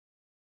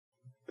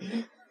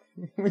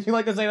Would you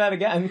like to say that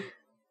again?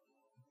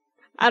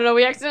 I don't know,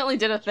 we accidentally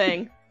did a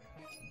thing.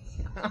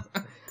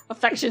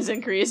 Affections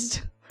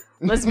increased.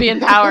 Lesbian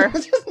power.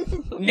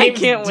 Name's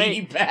can't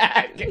wait.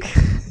 D-bag.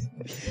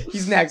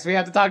 He's next. We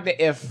have to talk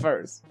to If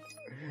first.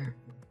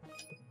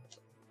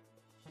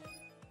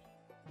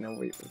 No,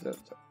 wait.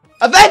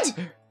 Event!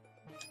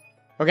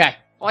 Okay.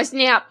 Oh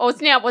snap,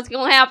 what's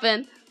gonna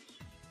happen?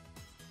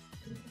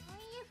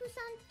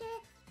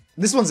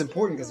 This one's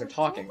important because they're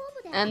talking.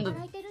 And the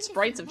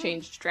sprites have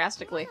changed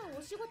drastically.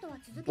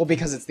 Well,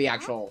 because it's the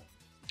actual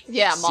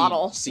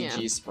model.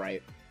 CG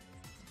sprite.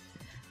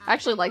 I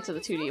actually liked the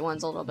 2D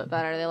ones a little bit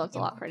better. They looked a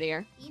lot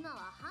prettier.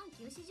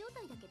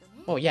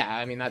 Well, yeah,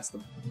 I mean, that's the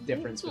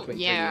difference between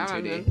 3D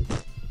and 2D.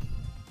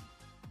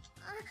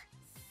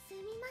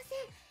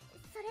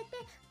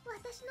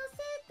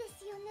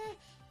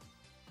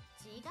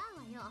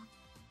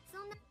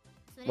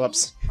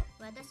 Whoops.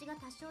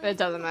 It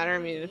doesn't matter. I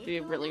mean, if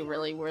you really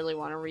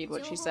want to read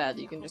what she said,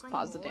 you can just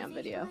pause the damn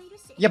video.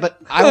 Yeah,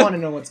 but I want to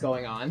know what's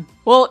going on.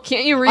 Well,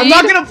 can't you read? I'm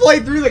not gonna play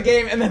through the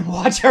game and then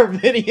watch our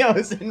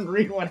videos and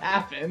read what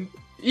happened.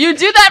 You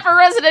do that for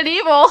Resident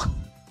Evil!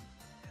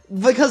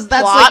 Because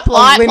that's plot,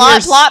 like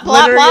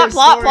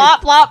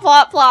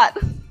plot.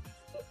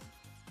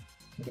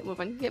 Get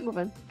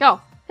moving. Go.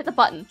 Hit the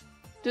button.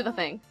 Do the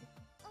thing.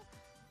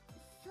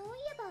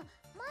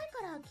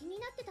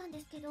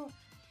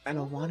 I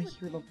don't want to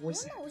hear the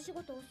voice.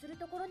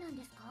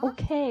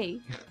 Okay.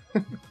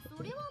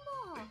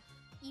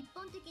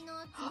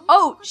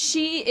 Oh,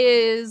 she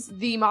is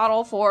the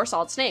model for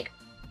Solid Snake.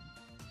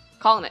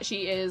 Calling it.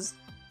 She is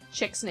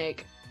Chick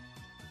Snake.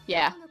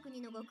 Yeah.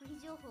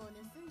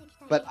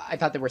 But I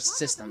thought they were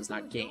systems,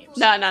 not games.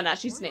 No,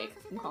 she's Snake.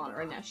 I'm calling it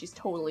right now. She's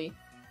totally...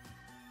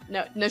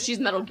 No, she's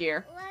Metal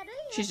Gear.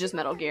 She's just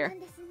Metal Gear.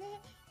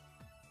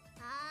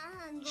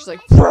 She's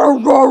like,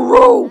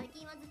 row.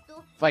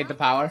 Fight the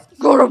power.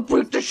 Gonna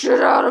beat the shit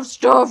out of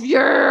stuff,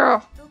 yeah!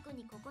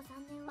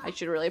 I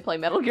should really play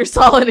Metal Gear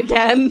Solid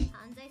again.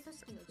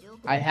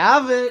 I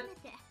have it.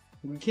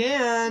 We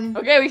can.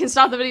 Okay, we can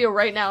stop the video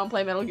right now and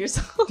play Metal Gear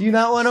Solid. Do you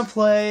not want to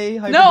play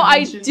Hyperdimension? No,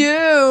 I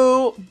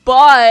do,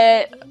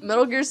 but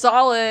Metal Gear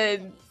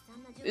Solid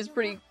is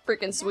pretty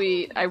freaking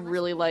sweet. I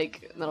really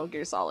like Metal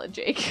Gear Solid,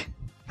 Jake.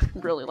 I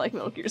really like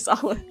Metal Gear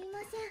Solid.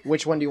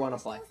 Which one do you want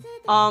to play?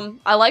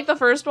 I like the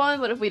first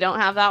one, but if we don't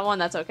have that one,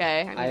 that's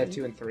okay. I have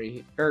 2 and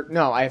 3. Or,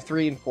 no, I have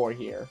 3 and 4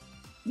 here.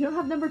 You don't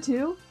have number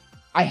 2?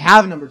 I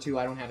have number 2,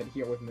 I don't have it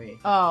here with me.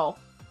 Oh.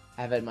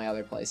 I have it in my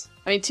other place.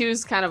 I mean,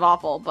 2's kind of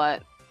awful,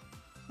 but...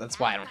 That's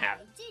why I don't have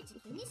it.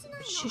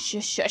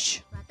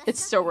 Shush.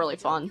 It's still really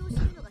fun.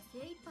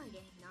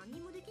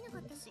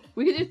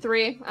 We could do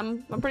 3.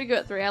 I'm pretty good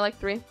at 3. I like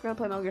 3. We're gonna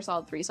play Metal Gear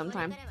Solid 3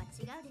 sometime.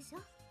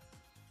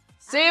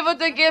 Save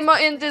the gamer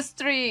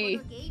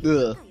industry!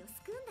 Ugh.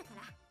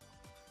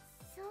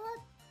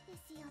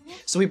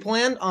 So we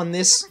planned on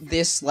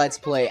this Let's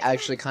Play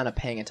actually kind of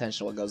paying attention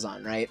to what goes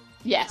on, right?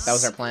 Yes. That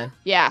was our plan?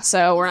 Yeah,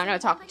 so we're not gonna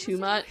talk too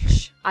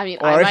much. I mean,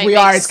 or I if might we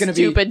make are, it's gonna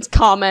stupid be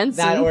comments.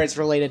 That or it's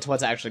related to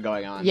what's actually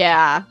going on.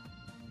 Yeah.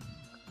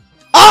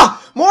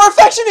 Ah! More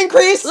affection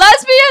increase!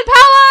 Lesbian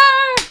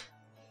power!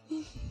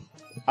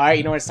 Alright,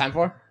 you know what it's time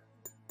for?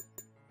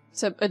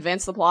 To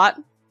advance the plot?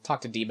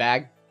 Talk to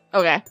D-bag.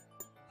 Okay.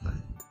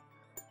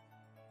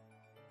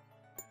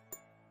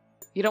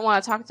 You don't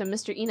want to talk to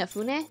Mr.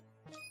 Inafune?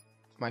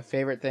 My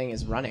favorite thing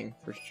is running,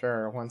 for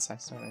sure. Once I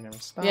start, I never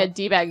stop. Yeah,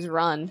 D-bags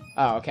run.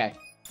 Oh, okay.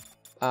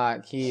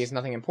 He is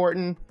nothing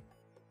important.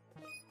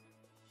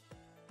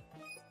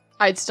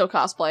 I'd still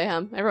cosplay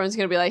him. Everyone's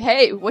gonna be like,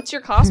 hey, what's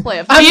your cosplay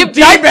of? I'm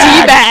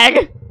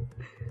D-bag!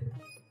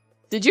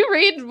 Did you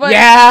read what-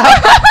 Yeah!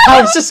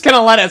 I was just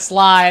gonna let it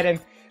slide, and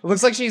it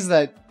looks like she's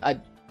like...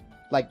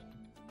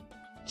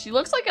 She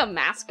looks like a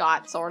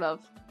mascot, sort of.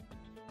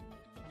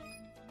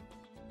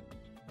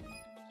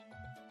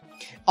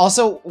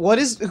 Also,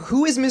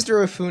 who is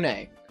Mr.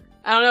 Ifune?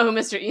 I don't know who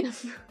Mr.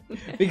 Inafune is.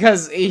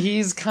 Because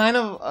he's kind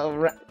of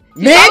a...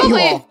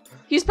 Manual!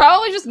 He's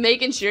probably just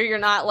making sure you're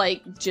not,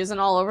 like, jizzing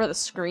all over the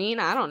screen.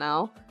 I don't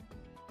know.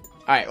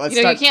 Alright, let's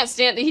You can't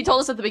stand- he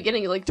told us at the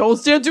beginning, like, don't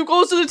stand too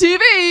close to the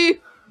TV!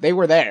 They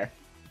were there.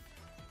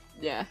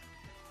 Yeah.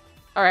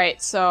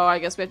 Alright, so I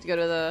guess we have to go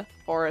to the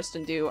forest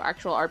and do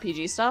actual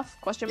RPG stuff?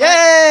 Question mark?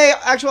 Yay!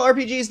 Actual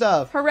RPG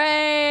stuff!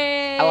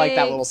 Hooray! I like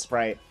that little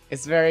sprite.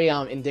 It's very,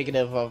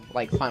 indicative of,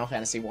 like, Final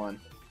Fantasy 1.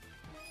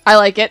 I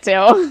like it, too.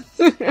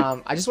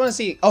 I just want to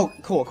see... Oh,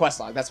 cool, a quest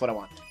log. That's what I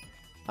want.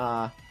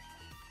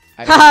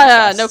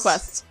 Haha, no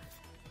quests.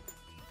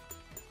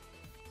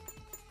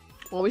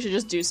 Well, we should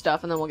just do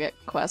stuff and then we'll get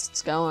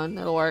quests going.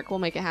 It'll work. We'll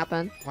make it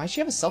happen. Why does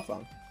she have a cell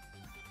phone?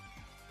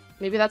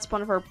 Maybe that's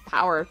one of her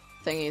power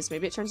thingies.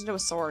 Maybe it turns into a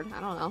sword. I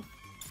don't know.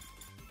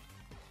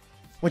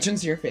 Which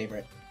one's your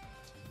favorite?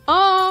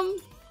 I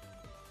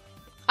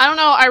don't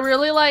know. I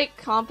really like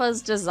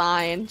Kampa's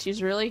design.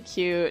 She's really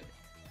cute.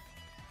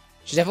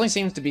 She definitely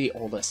seems to be the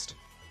oldest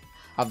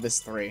of this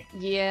 3.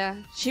 Yeah.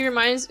 She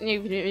reminds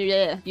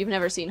me... You've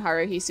never seen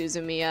Haruhi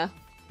Suzumiya.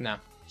 No.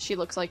 She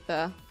looks like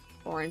the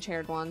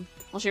orange-haired one.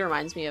 Well, she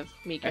reminds me of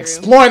Mikiru.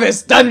 Explore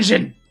this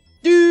dungeon!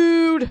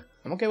 Dude!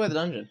 I'm okay with the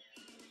dungeon.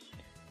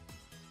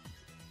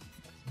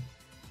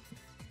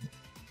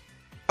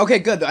 Okay,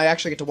 good. I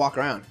actually get to walk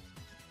around.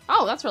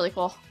 Oh, that's really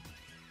cool.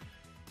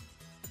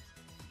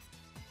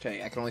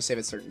 Okay, I can only save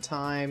at certain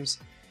times.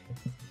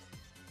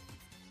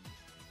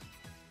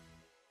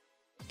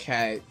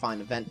 Okay, find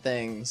event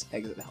things,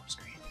 exit the help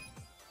screen.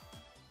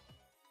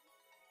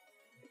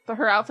 But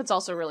her outfit's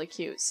also really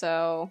cute,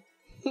 so...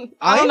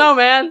 I don't know,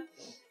 man.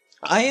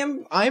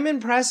 I'm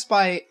impressed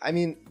by, I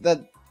mean,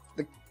 the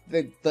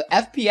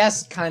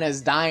FPS kind of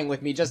is dying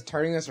with me just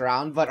turning this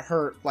around, but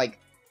her, like,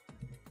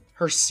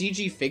 her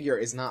CG figure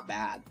is not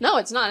bad. No,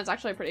 it's not. It's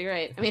actually pretty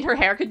great. I mean, her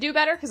hair could do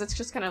better, because it's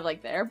just kind of,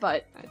 like, there,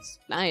 but it's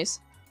nice.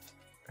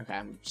 Okay,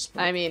 I'm just...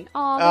 I mean,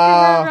 oh, look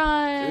at her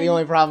run. The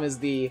only problem is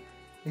the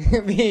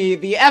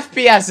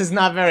FPS is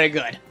not very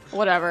good.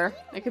 Whatever.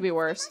 It could be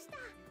worse.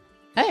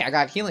 Hey, I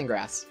got healing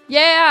grass.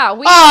 Yeah,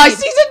 weed! Oh,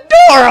 she's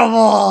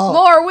adorable!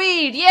 More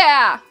weed,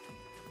 yeah!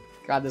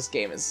 God, this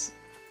game is...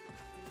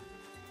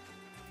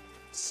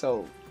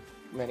 so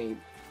many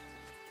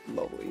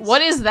lovelies.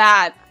 What is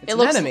that? It's an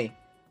enemy,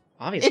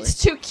 obviously.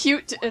 It's too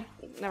cute to...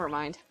 never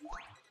mind.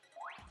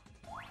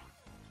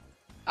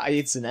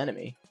 It's an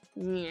enemy.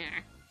 Yeah.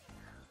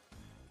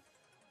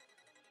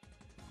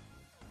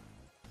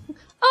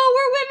 Oh,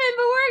 we're women,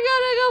 but we're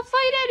gonna go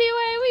fight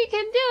anyway. We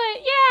can do it,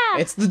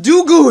 yeah! It's the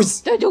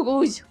Doogoos! The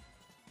Doogoos!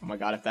 Oh my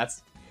god, if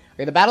that's...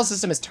 Okay, the battle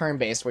system is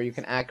turn-based, where you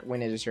can act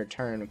when it is your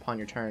turn. Upon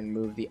your turn,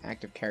 move the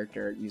active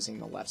character using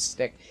the left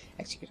stick.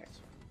 Execute.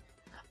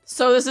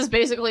 So this is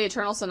basically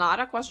Eternal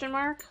Sonata, question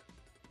mark?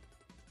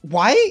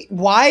 Why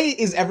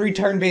is every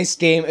turn-based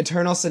game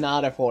Eternal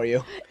Sonata for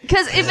you?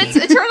 Because if it's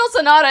Eternal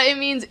Sonata, it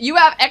means you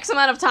have X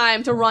amount of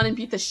time to run and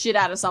beat the shit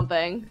out of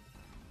something.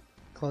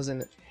 Close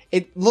in.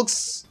 It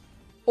looks...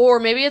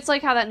 Or maybe it's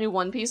like how that new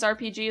One Piece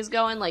RPG is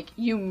going, like,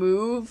 you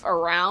move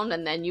around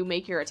and then you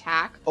make your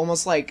attack.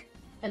 Almost like...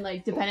 And,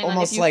 like, depending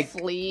on if you like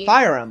flee...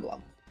 Fire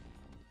Emblem.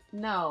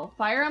 No.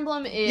 Fire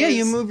Emblem is... Yeah,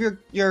 you move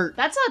your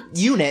That's a...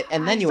 unit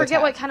and then you I forget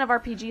attack. what kind of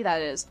RPG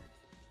that is.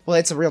 Well,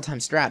 it's a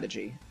real-time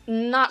strategy.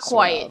 Not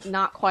quite.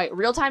 Not quite.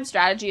 Real-time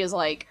strategy is,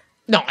 like...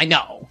 No, I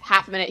know!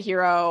 Half-minute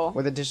hero.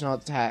 With additional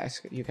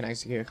attacks, you can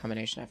execute a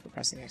combination after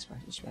pressing the X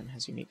button. Each button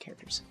has unique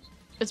characters.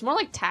 It's more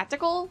like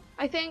tactical,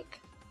 I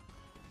think.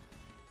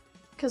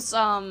 Because,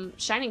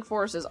 Shining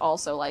Force is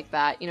also like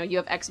that. You know, you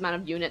have X amount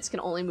of units, can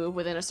only move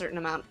within a certain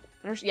amount...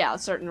 Yeah, a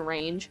certain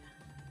range.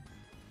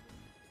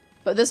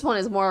 But this one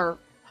is more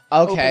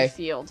open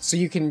field. So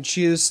you can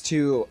choose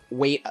to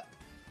wait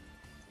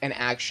an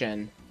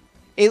action.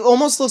 It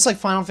almost looks like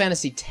Final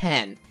Fantasy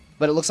X,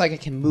 but it looks like I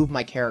can move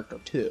my character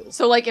too.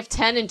 So, like, if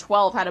 10 and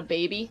 12 had a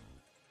baby?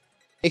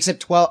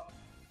 Except 12...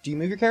 Do you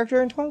move your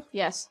character in 12?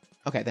 Yes.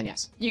 Okay, then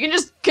yes. You can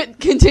just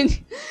continue.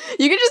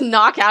 You can just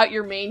knock out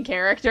your main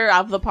character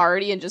out of the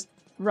party and just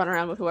run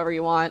around with whoever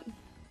you want.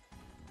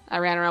 I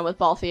ran around with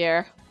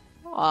Balthier.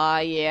 Aw,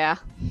 yeah.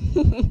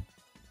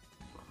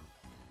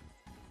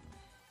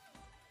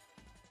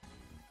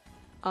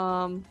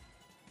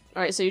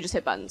 Alright, so you just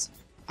hit buttons.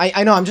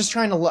 I know, I'm just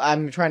trying to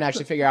I'm trying to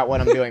actually figure out what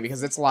I'm doing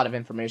because it's a lot of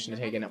information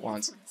to take in at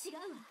once.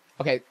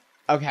 Okay,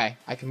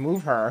 I can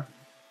move her.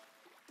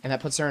 And that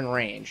puts her in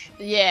range.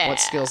 Yeah. What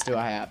skills do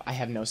I have? I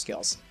have no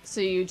skills. So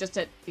you just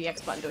hit the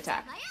X button to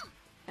attack.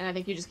 And I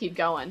think you just keep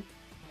going.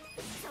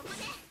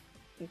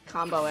 And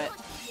combo it.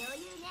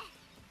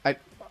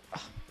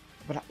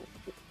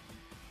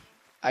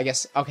 I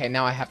guess, okay,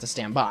 now I have to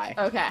stand by.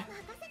 Okay.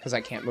 Because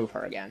I can't move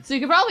her again. So you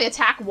could probably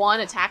attack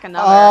one, attack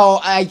another. Oh,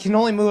 I can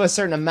only move a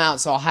certain amount,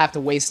 so I'll have to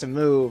waste a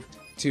move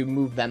to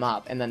move them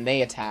up, and then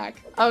they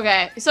attack.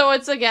 Okay, so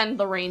it's, again,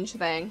 the range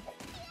thing.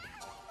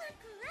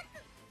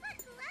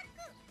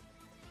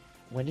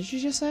 What did you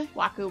just say?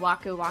 Waku,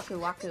 waku, waku,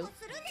 waku.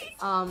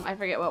 I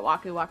forget what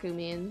waku, waku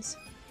means.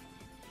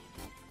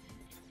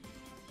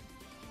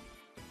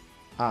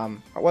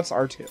 What's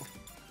R2?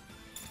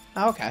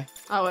 Oh, okay.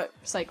 Oh, it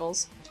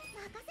cycles.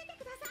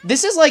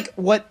 This is like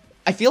what...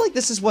 I feel like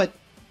this is what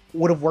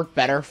would have worked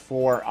better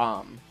for,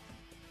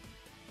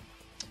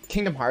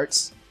 Kingdom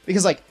Hearts.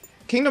 Because, like,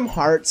 Kingdom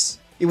Hearts,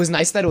 it was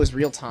nice that it was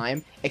real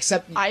time,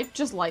 except... I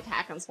just like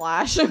hack and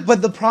slash.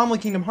 But the problem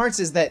with Kingdom Hearts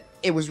is that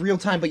it was real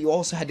time, but you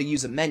also had to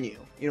use a menu.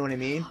 You know what I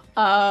mean?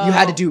 Oh. You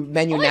had to do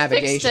menu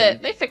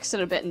navigation. They fixed it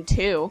a bit in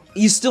 2.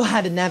 You still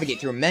had to navigate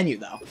through a menu,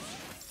 though.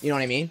 You know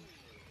what I mean?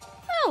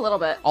 A little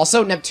bit.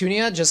 Also,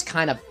 Neptunia just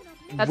kind of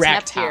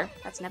wrecked house.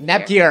 That's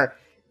Nepgear.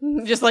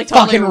 Just like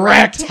totally fucking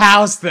wrecked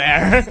house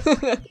there.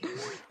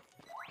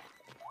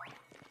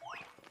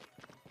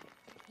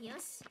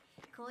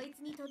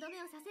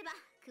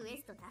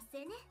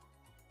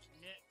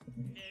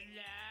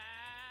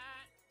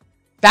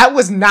 That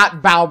was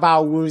not Bow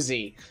Bow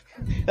Woozy.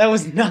 That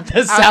was not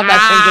the sound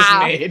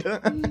that thing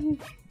just made.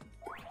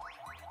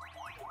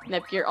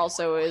 Nepgear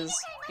also is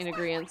in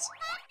agreement.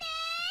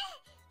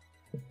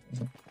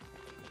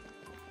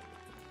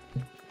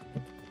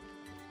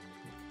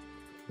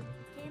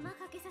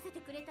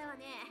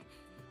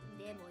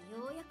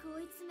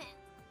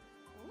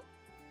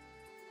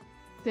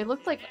 They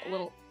look like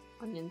little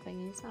onion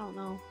thingies. I don't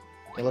know.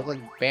 They look like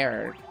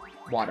bear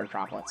water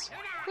droplets.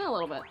 Yeah, a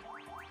little bit.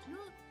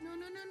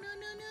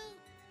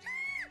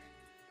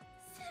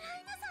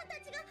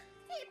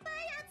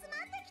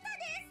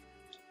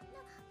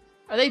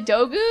 Are they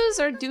dogus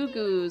or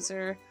dugus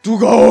or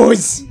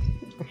Dugos!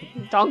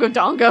 dongo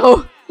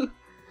dongo?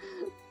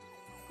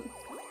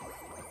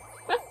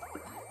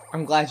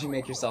 I'm glad you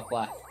make yourself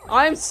laugh.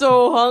 I'm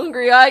so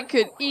hungry I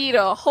could eat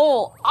a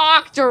whole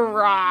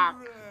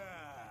Octorok.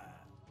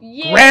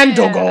 Yeah.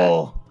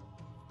 Grandogal!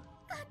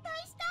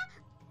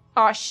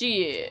 Aw,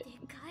 shit.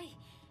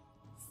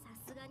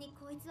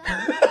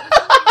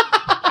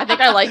 I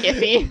think I like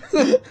Iffy.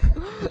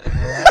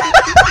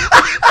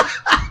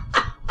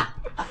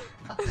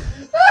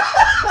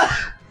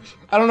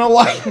 I don't know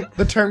why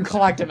the term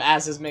collective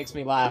asses makes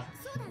me laugh.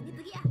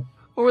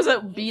 Or was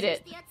it beat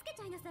it?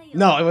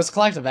 No, it was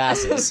collective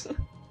asses.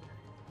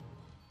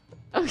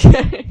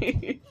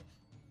 Okay.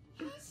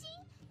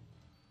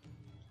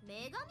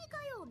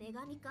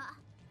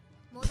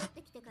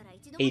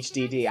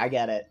 HDD, I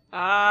get it.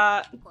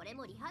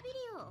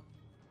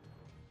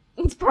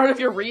 It's part of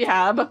your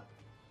rehab.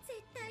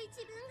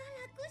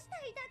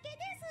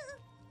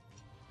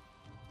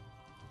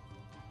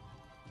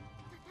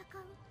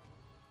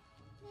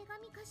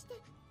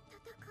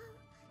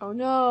 Oh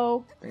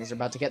no. Things are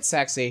about to get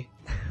sexy.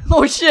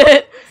 Oh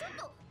shit!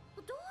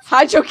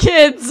 Hide your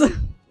kids!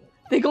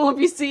 They gonna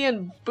be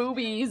seeing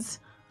boobies.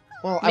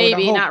 Well,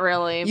 Maybe, not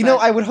really. You know,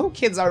 I would hope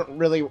kids aren't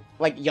really,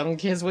 like, young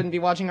kids wouldn't be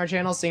watching our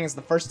channel, seeing as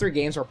the first 3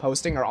 games we're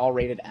posting are all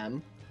rated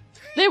M.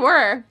 They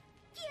were.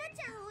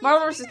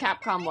 Marvel vs.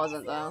 Capcom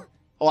wasn't, though.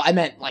 Well, I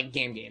meant, like,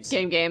 games.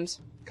 Games.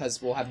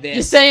 Because we'll have this.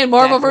 You're saying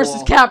Marvel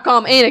vs.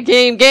 Capcom ain't a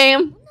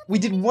game? We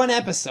did 1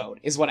 episode,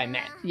 is what I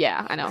meant.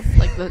 Yeah, I know.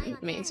 Like, the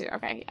main series.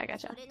 Okay, I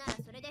gotcha.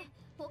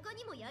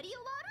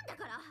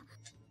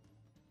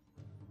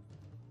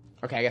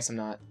 Okay, I guess I'm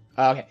not.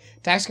 Okay.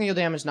 Attacks can deal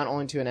damage not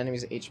only to an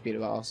enemy's HP,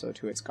 but also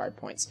to its guard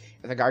points.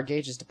 If the guard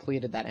gauge is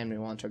depleted, that enemy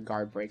will enter a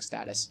guard break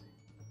status.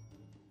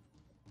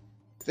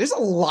 There's a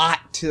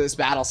lot to this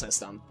battle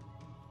system.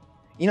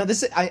 You know,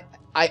 this is, I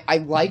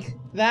like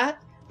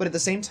that, but at the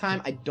same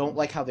time, I don't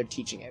like how they're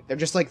teaching it. They're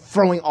just, like,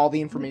 throwing all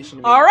the information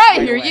to me.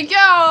 Alright, here you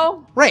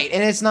go! Right,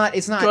 and it's not...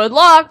 Good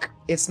luck!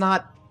 It's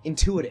not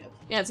intuitive.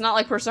 Yeah, it's not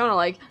like Persona,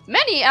 like,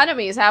 many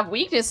enemies have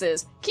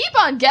weaknesses. Keep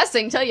on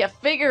guessing till you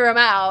figure them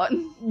out.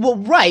 Well,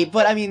 right,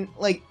 but I mean,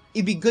 like,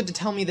 it'd be good to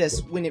tell me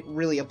this when it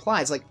really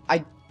applies. Like,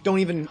 I don't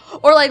even...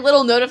 Or, like,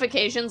 little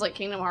notifications like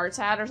Kingdom Hearts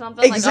had or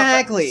something.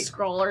 Exactly. Like a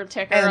scroller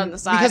ticker on the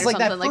side because, or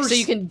like, something. Like, so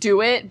you can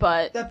do it,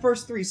 but... That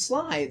first 3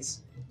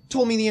 slides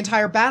told me the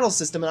entire battle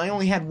system, and I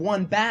only had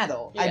 1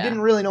 battle. Yeah. I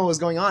didn't really know what was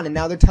going on, and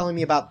now they're telling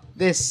me about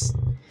this.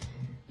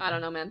 I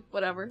don't know, man.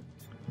 Whatever.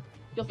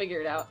 You'll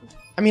figure it out.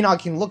 I mean, I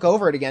can look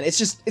over it again. It's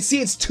just...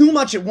 See, it's too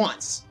much at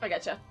once. I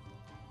gotcha.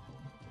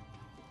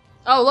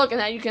 Oh, look, and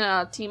now you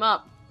can, team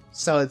up.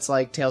 So it's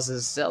like Tales of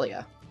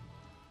Cecilia.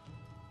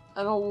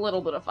 And a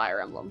little bit of Fire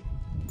Emblem.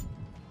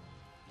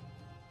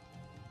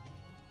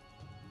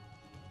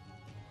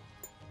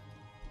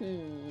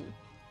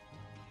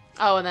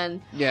 Oh, and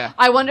then... Yeah.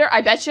 I wonder,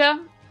 I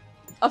betcha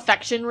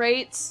affection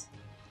rates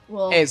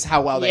will... Is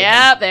how well they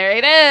Yep, there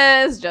it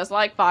is! Just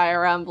like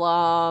Fire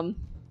Emblem.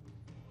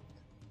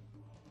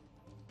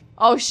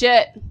 Oh,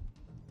 shit.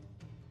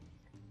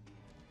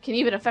 Can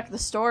even affect the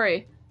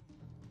story.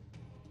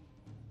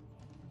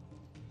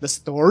 The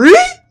story?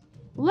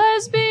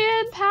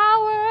 Lesbian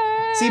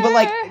power! See, but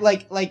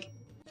like,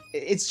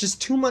 it's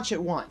just too much at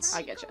once.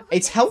 I getcha.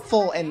 It's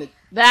helpful and...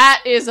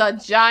 That is a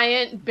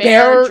giant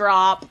bear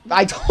drop.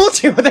 I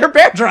told you, they're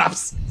bear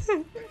drops!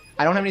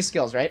 I don't have any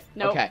skills, right?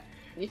 Nope. Okay.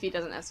 Yuffie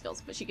doesn't have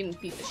skills, but she can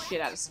beat the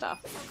shit out of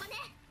stuff.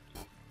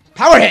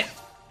 Power hit!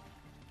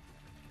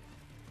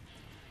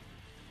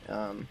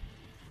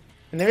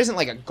 And there isn't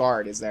like a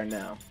guard, is there?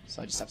 No.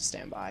 So I just have to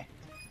stand by.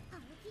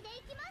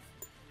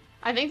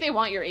 I think they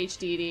want your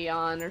HDD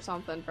on or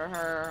something for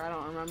her. I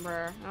don't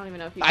remember. I don't even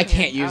know if you can. I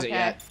can't use it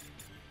yet.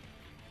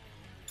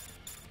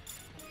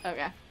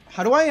 Okay.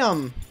 How do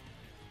I,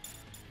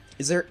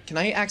 is there... Can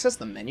I access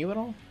the menu at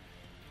all?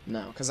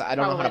 No, because I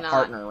don't know how to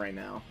partner right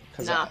now.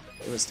 Because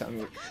it was telling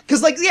me...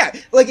 Because, like, yeah,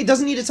 like, it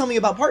doesn't need to tell me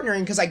about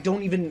partnering because I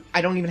don't even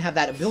have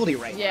that ability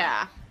right now.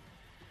 Yeah.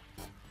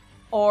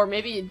 Or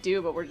maybe you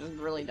do, but we're just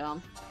really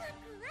dumb.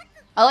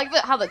 I like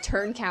how the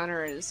turn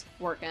counter is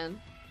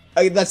working.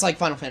 That's like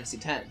Final Fantasy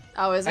X.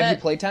 Oh, is it? Have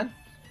you played 10?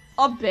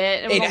 A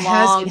bit. It was a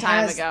long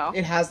time ago.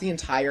 It has the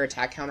entire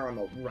attack counter on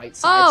the right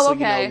side, so you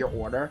know your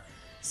order.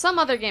 Some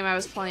other game I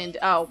was playing...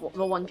 Oh,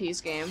 the One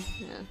Piece game.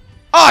 Yeah.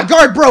 Ah,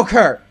 guard broke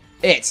her!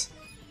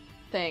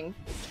 Thing.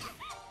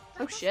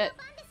 Oh, shit.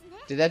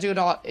 Did that do it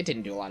all? It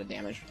didn't do a lot of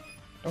damage.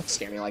 Don't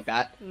scare me like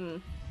that.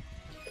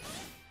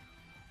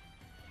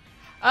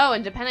 Oh,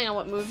 and depending on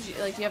what moves you...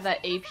 Like, you have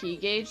that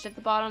AP gauge at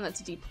the bottom that's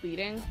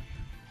depleting.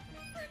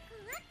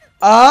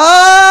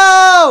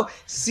 Oh!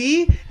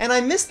 See? And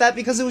I missed that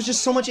because it was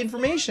just so much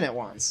information at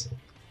once.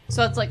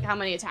 So it's like how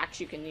many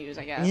attacks you can use,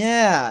 I guess.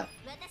 Yeah.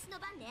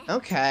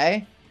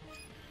 Okay.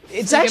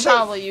 It's so you actually can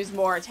probably use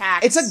more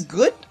attacks. It's a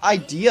good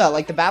idea.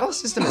 Like the battle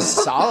system is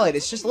solid.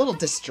 It's just a little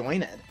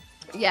disjointed.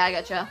 Yeah, I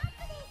gotcha.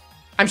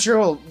 I'm sure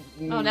we'll.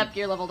 Oh,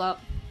 Nepgear leveled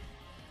up.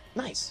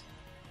 Nice.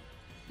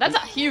 That's a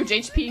huge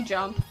HP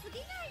jump.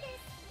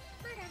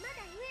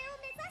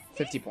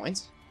 50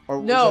 points?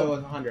 Or no, was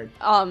it 100?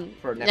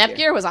 For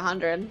Nepgear was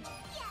 100.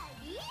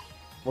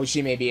 Well,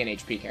 she may be an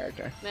HP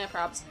character. Yeah,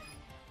 props.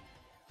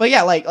 But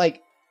yeah,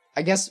 like,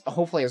 I guess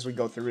hopefully as we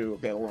go through, it'll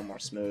get a little more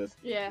smooth.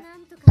 Yeah.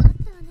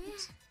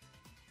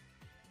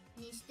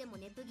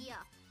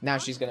 Now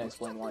she's gonna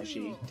explain why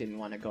she didn't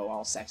want to go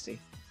all sexy.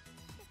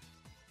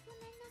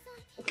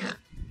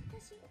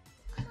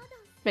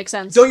 Makes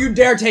sense. Don't you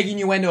dare take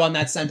innuendo on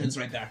that sentence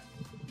right there.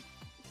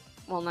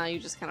 Well, now you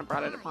just kind of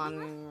brought it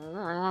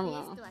upon.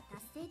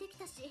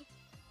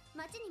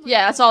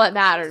 Yeah, that's all that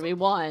mattered. We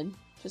won.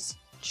 Just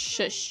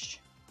shush.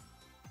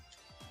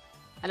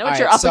 I know what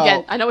you're up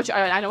against. I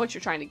know what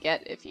you're trying to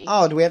get, Iffy.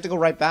 Oh, do we have to go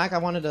right back? I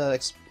wanted to.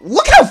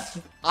 Look how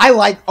I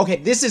like. Okay,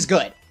 this is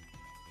good.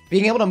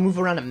 Being able to move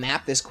around a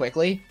map this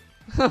quickly.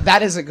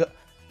 That is a good.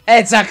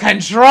 It's a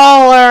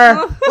controller.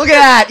 Look at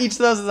that. Each of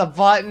those is a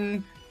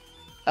button.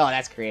 Oh,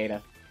 that's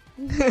creative.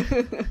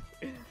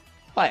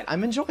 But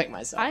I'm enjoying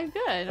myself. I'm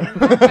good. I'm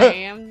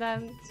happy.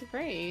 That's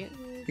great.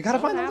 You gotta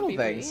find the little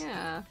things.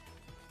 Yeah.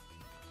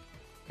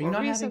 Are you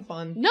not having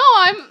fun? No,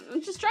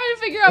 I'm just trying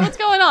to figure out what's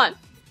going on.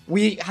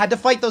 We had to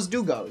fight those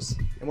Dugos,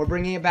 and we're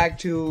bringing it back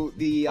to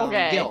the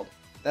guild.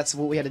 That's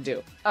what we had to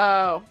do.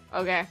 Oh,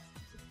 okay.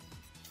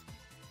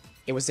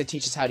 It was to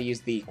teach us how to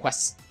use the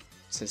quest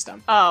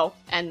system. Oh,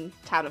 and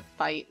how to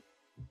fight.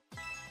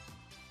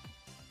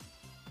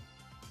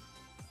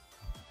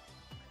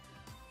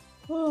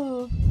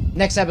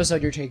 Next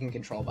episode, you're taking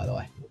control, by the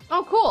way.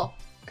 Oh, cool.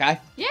 Okay?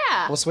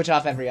 Yeah. We'll switch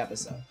off every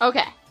episode.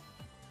 Okay.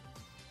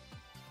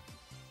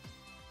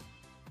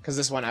 Because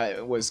this one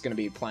I was going to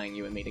be playing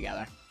you and me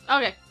together.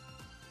 Okay.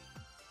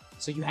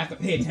 So you have to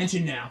pay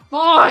attention now.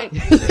 Fine.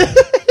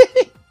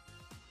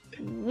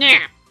 Nah.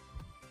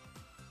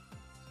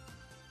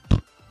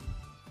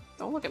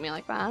 Don't look at me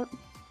like that.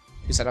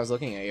 Who said I was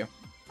looking at you?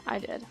 I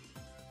did.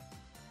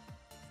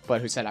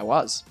 But who said I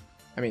was?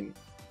 I mean,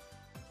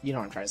 you know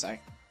what I'm trying to say.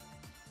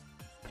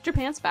 Put your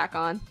pants back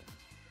on.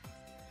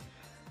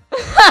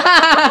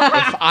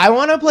 If I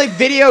want to play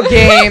video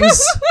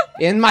games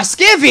in my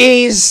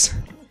skivvies,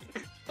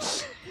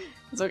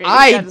 okay,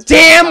 I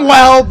damn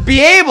well be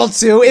able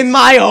to in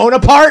my own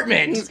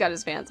apartment. He's got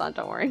his pants on,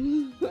 don't worry.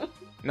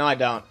 No, I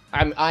don't.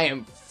 I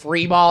am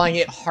freeballing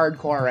it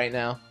hardcore right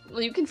now.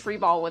 Well, you can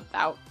freeball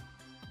without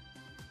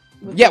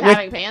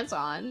having pants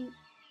on.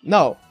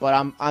 No, but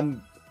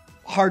I'm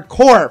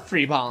hardcore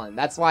freeballing.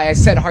 That's why I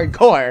said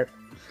hardcore.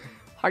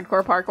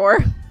 Hardcore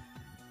parkour.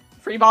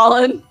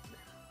 Freeballing.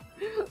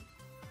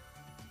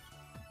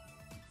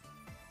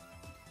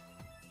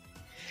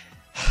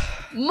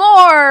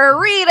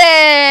 More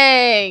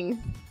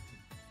reading!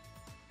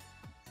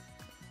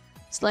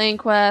 Slaying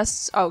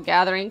quests. Oh,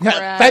 gathering quests.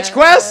 Fetch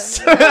quests!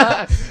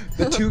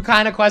 The two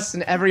kind of quests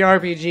in every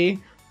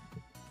RPG.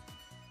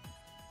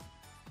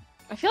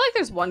 I feel like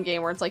there's one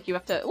game where it's like you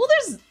have to... Well,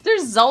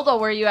 there's Zelda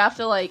where you have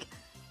to, like...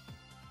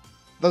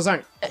 Those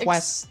aren't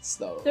quests,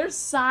 though. They're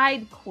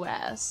side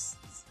quests.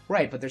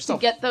 Right, but they're still...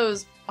 To get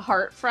those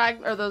heart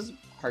or those...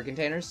 Heart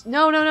containers?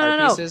 No.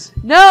 Pieces?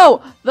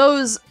 No!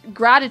 Those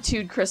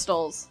gratitude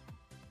crystals.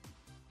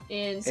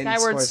 In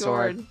Skyward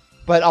Sword.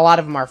 But a lot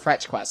of them are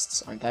fetch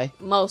quests, aren't they?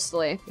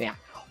 Mostly. Yeah.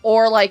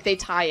 Or, like, they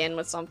tie in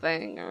with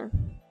something, or...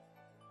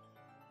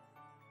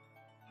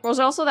 Was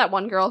there also that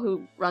one girl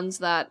who runs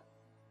that...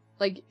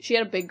 Like, she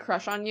had a big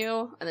crush on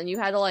you, and then you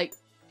had to, like,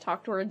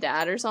 talk to her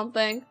dad or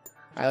something?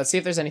 Alright, let's see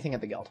if there's anything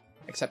at the guild.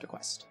 Except a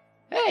quest.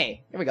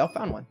 Hey! Here we go,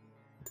 found one.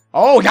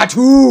 Oh, we got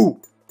 2!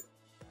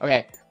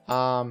 Okay,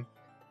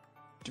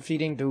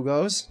 defeating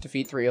Dugos,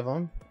 defeat 3 of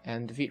them,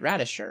 and defeat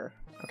Radisher.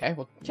 Okay,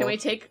 well... Can we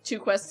take 2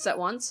 quests at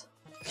once?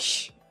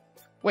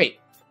 Wait,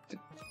 did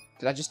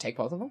I just take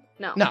both of them?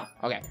 No. No,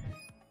 okay.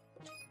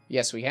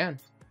 Yes, we can.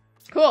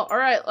 Cool,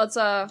 alright, let's,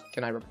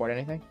 Can I report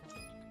anything?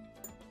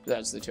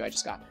 Those are the 2 I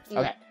just got.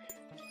 Okay.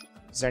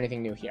 Is there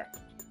anything new here?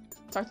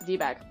 Talk to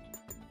D-Bag.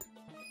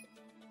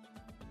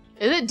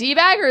 Is it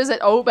D-Bag or is it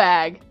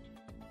O-Bag?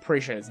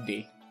 Pretty sure it's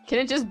D. Can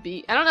it just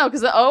be? I don't know,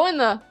 because the O and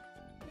the...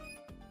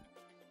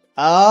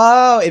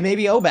 Oh, it may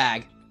be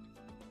O-Bag.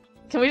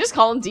 Can we just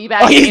call him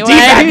D-Bag anyway? He's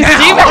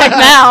D-Bag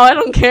now, I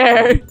don't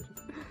care.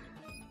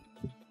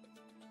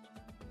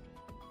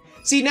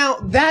 See, now,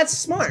 that's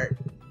smart.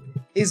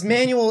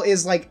 Manual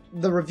is, like,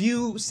 the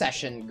review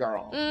session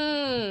girl.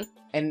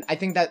 And I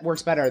think that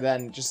works better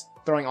than just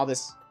throwing all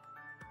this...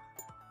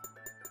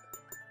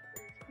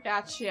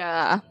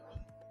 Gotcha.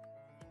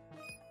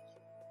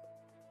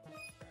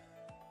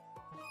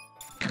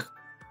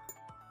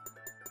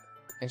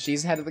 And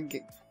she's head of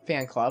the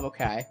fan club,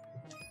 okay.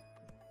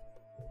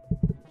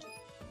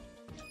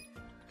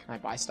 Can I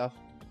buy stuff?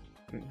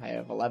 I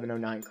have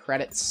 1109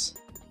 credits.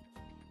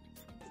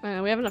 We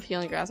have enough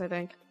healing grass, I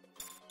think.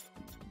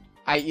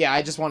 Yeah,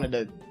 I just wanted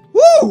to...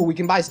 Woo! We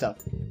can buy stuff.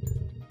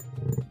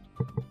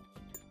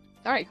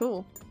 Alright,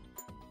 cool.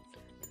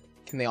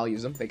 Can they all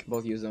use them? They can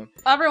both use them.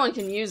 Everyone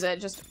can use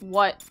it, just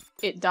what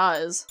it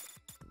does.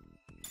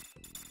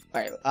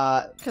 Alright,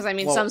 because, I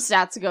mean, some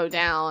stats go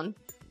down.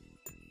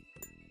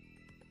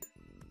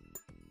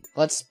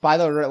 Let's buy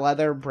the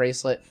leather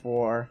bracelet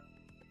for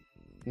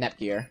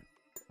Netgear.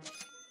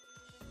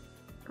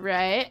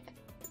 Right.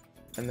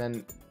 And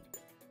then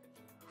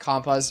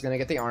Compa's gonna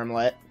get the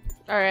armlet.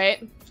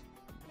 Alright.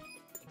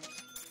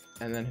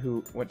 And then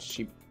what's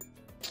she...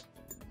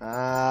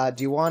 do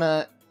you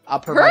wanna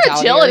up her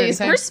agility,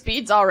 her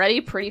speed's already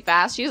pretty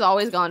fast. She's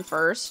always gone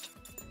first.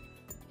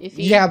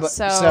 Yeah, but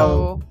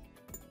so...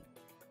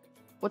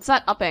 What's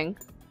that upping?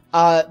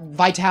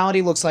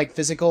 Vitality looks like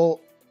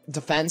physical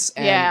defense,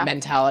 and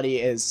mentality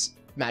is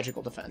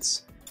magical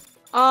defense.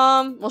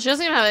 Well, she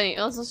doesn't even have any.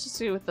 Let's just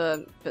do with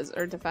the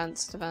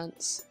defense,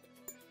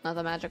 not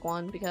the magic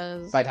one,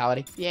 because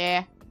vitality.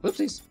 Yeah.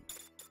 Oopsies.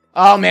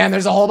 Oh man,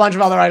 there's a whole bunch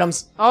of other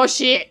items. Oh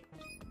shit.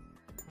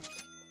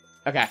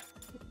 Okay.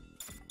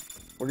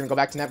 We're gonna go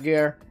back to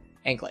Netgear.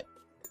 Anklet.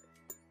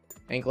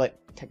 Anklet.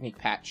 Technique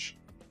patch.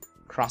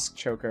 Cross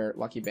choker.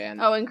 Lucky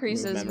band. Oh,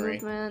 increases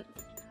movement.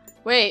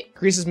 Wait.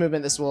 Increases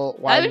movement. This will.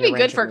 That would be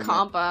good for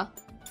Compa.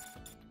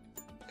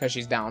 Because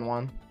she's down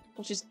one.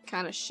 Well, she's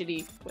kind of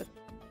shitty with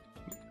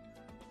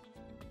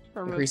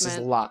her increases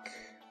movement. luck.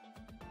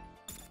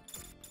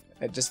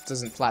 It just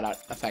doesn't flat out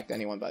affect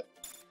anyone, but.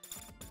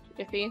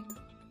 Iffy.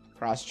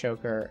 Cross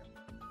choker.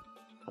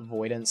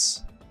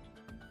 Avoidance.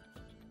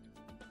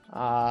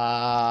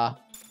 I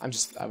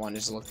want to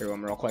just look through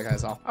them real quick.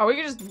 That's all. Or we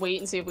could just wait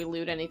and see if we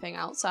loot anything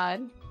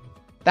outside.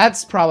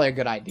 That's probably a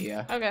good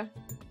idea. Okay.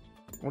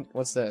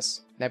 What's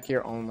this?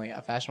 Netgear only.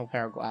 A fashionable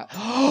pair of glass.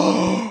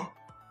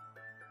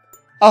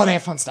 Oh, they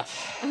have fun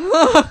stuff.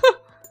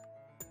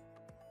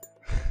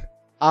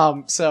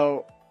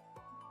 So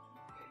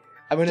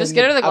I'm gonna just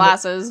get her the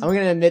glasses. I'm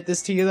gonna admit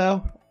this to you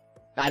though.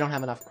 I don't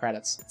have enough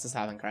credits. It's just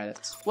having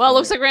credits. Well, it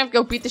looks like we're gonna have to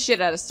go beat the shit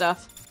out of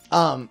stuff.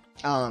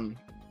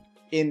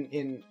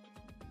 In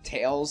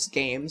Tales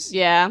games,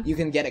 you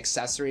can get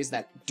accessories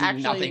that do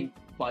nothing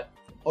but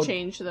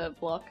change the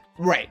look.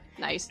 Right.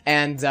 Nice.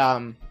 And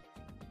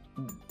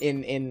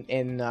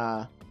in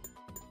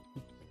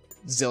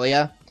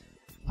Zillia,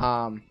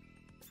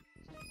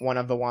 one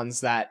of the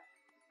ones that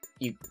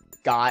you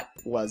got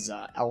was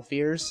elf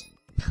ears.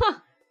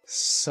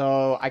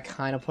 So I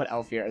kind of put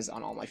elf ears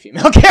on all my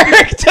female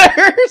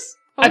characters.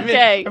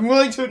 Okay. I'm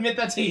willing to admit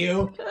that to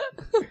you.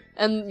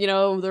 And, you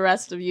know, the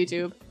rest of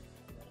YouTube.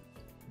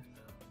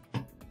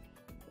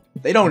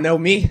 They don't know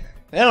me.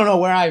 They don't know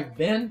where I've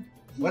been,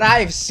 what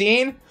I've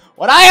seen,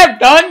 what I have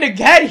done to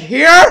get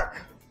here.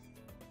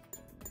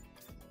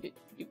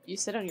 You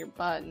sit on your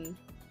butt and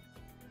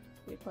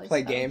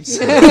play games.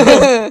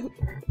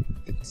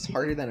 It's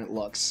harder than it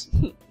looks.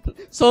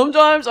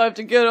 Sometimes I have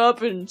to get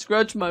up and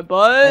scratch my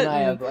butt.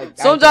 And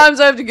sometimes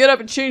I have to get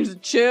up and change the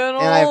channel.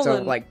 And I have to,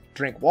 like,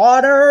 drink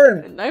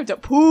water. And I have to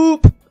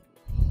poop.